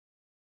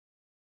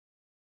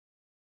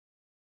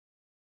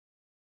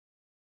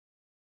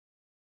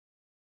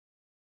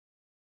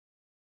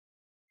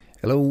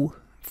Hello,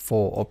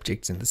 4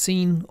 objects in the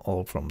scene,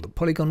 all from the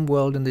polygon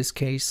world in this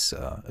case.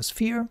 A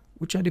sphere,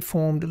 which I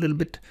deformed a little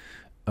bit,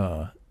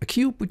 a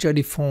cube, which I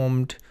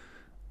deformed,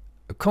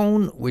 a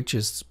cone, which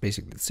is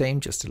basically the same,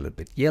 just a little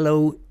bit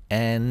yellow,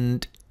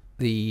 and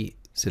the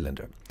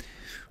cylinder.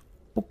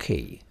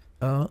 Okay,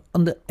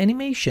 on the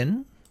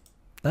animation,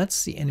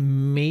 that's the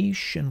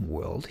animation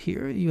world.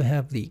 Here you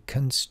have the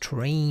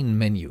Constrain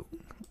menu.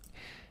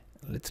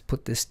 Let's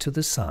put this to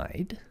the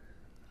side.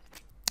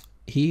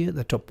 Here,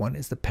 the top one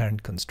is the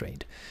parent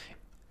constraint.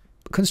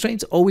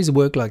 Constraints always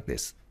work like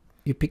this.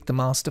 You pick the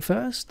master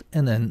first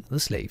and then the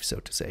slave, so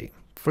to say.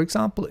 For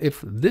example,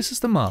 if this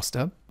is the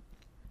master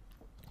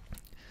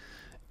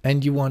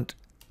and you want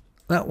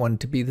that one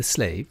to be the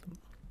slave,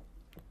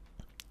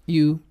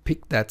 you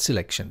pick that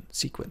selection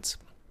sequence.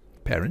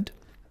 Parent,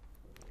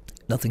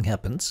 nothing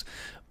happens,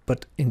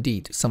 but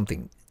indeed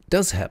something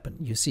does happen.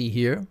 You see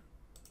here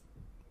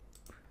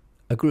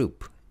a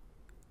group,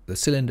 the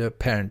cylinder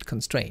parent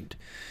constraint.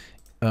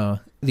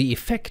 The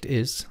effect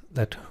is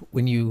that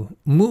when you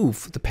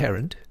move the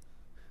parent,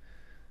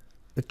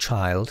 the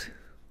child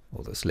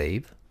or the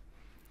slave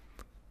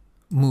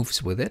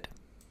moves with it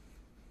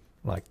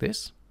like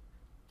this.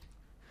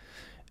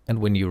 And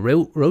when you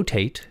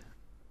rotate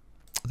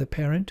the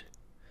parent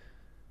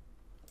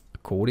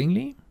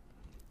accordingly,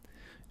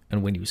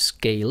 and when you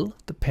scale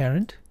the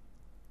parent,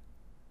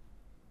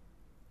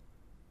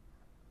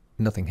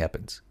 nothing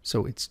happens.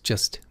 So it's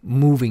just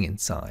moving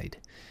inside.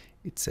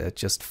 It's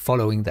just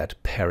following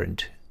that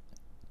parent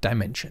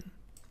dimension.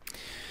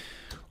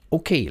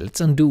 Okay,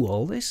 let's undo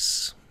all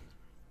this.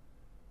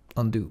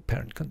 Undo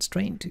parent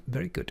constraint.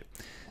 Very good.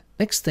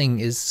 Next thing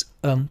is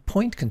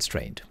point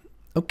constraint.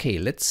 Okay,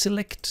 let's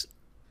select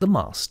the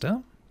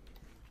master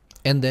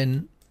and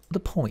then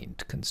the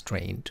point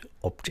constraint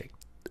object.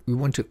 We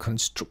want to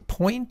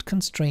point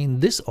constrain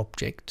this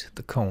object,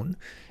 the cone,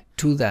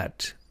 to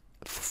that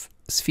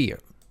sphere.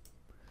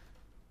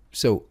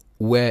 So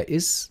where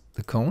is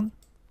the cone?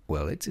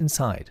 Well, it's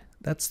inside.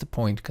 That's the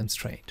point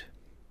constraint.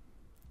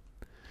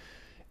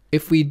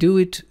 If we do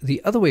it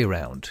the other way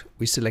around,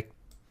 we select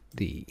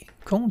the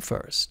cone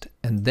first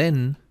and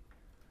then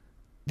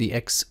the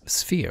X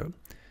sphere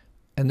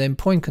and then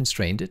point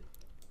constrain it,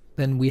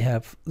 then we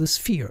have the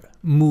sphere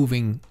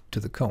moving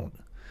to the cone.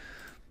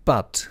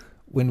 But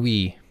when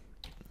we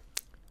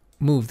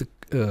move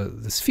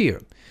the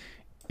sphere,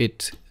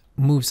 it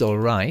moves all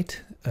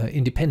right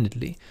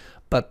independently,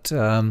 but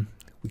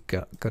we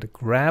got to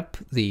grab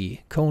the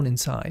cone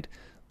inside.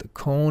 The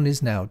cone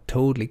is now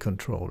totally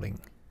controlling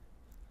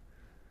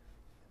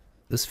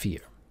the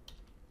sphere.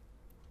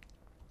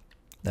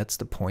 That's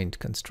the point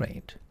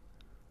constraint.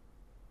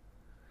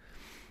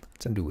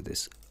 Let's undo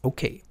this.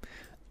 Okay.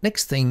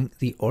 Next thing,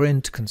 the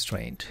orient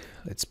constraint.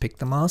 Let's pick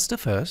the master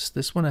first.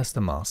 This one as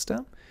the master.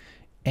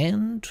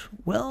 And,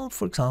 well,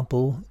 for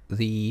example,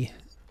 the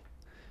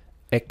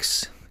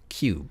X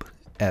cube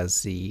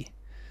as the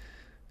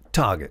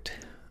target.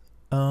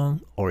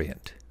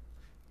 Orient.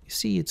 You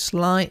see, it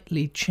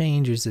slightly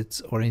changes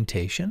its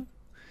orientation,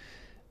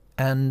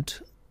 and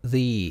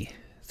the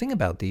thing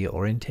about the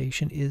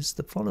orientation is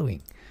the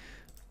following.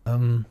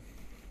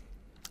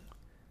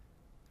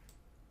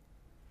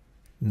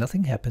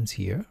 Nothing happens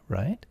here,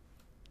 right?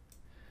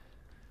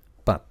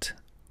 But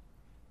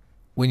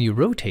when you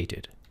rotate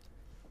it,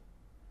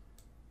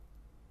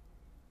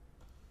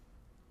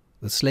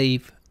 the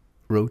slave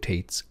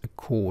rotates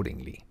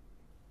accordingly.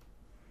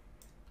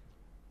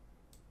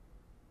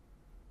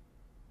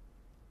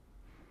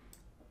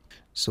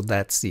 So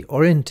that's the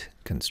orient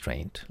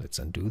constraint. Let's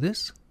undo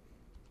this.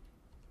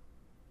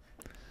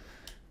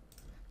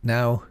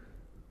 Now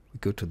we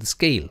go to the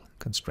scale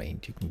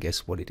constraint. You can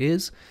guess what it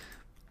is.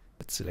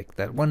 Let's select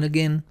that one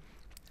again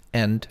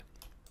and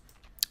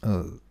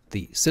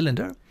the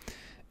cylinder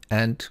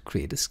and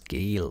create a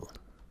scale.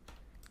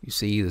 You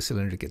see the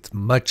cylinder gets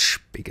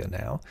much bigger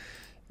now.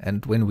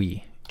 And when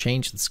we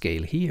change the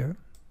scale here,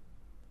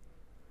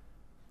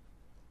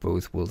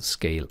 both will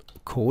scale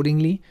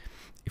accordingly.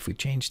 If we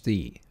change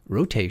the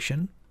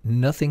rotation,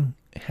 nothing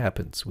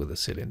happens with the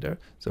cylinder.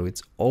 So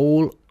it's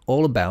all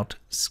about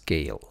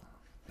scale.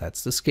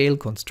 That's the scale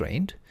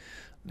constraint.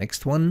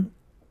 Next one,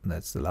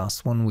 that's the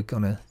last one we're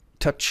gonna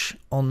touch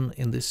on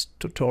in this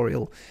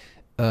tutorial,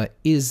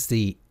 is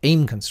the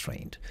aim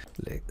constraint.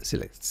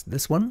 Select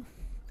this one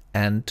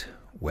and,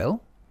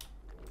 well,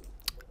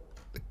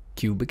 the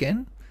cube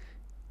again,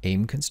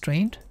 aim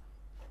constraint,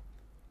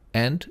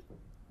 and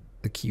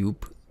the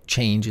cube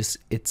changes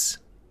its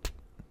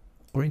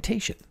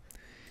orientation.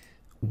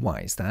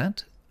 Why is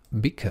that?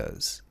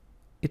 Because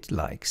it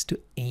likes to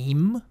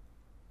aim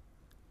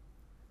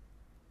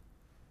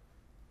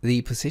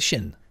the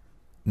position,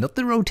 not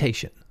the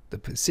rotation, the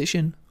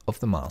position of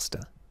the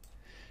master.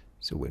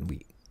 So when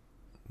we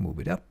move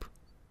it up,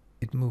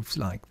 it moves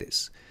like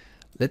this.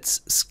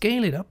 Let's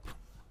scale it up.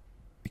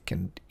 We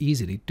can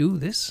easily do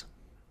this.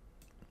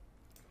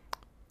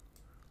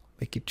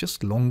 Make it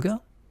just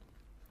longer.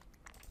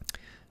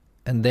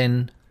 And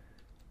then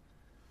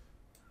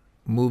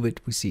move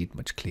it, we see it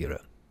much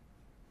clearer.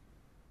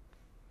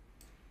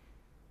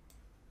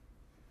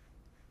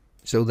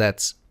 So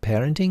that's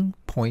parenting,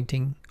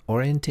 pointing,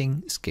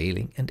 orienting,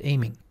 scaling, and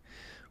aiming.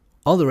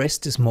 All the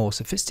rest is more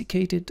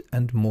sophisticated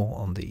and more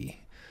on the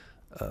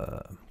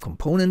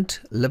component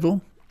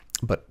level,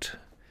 but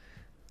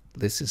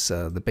this is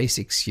the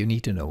basics you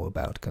need to know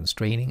about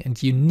constraining,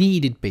 and you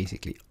need it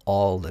basically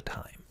all the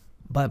time.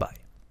 Bye bye.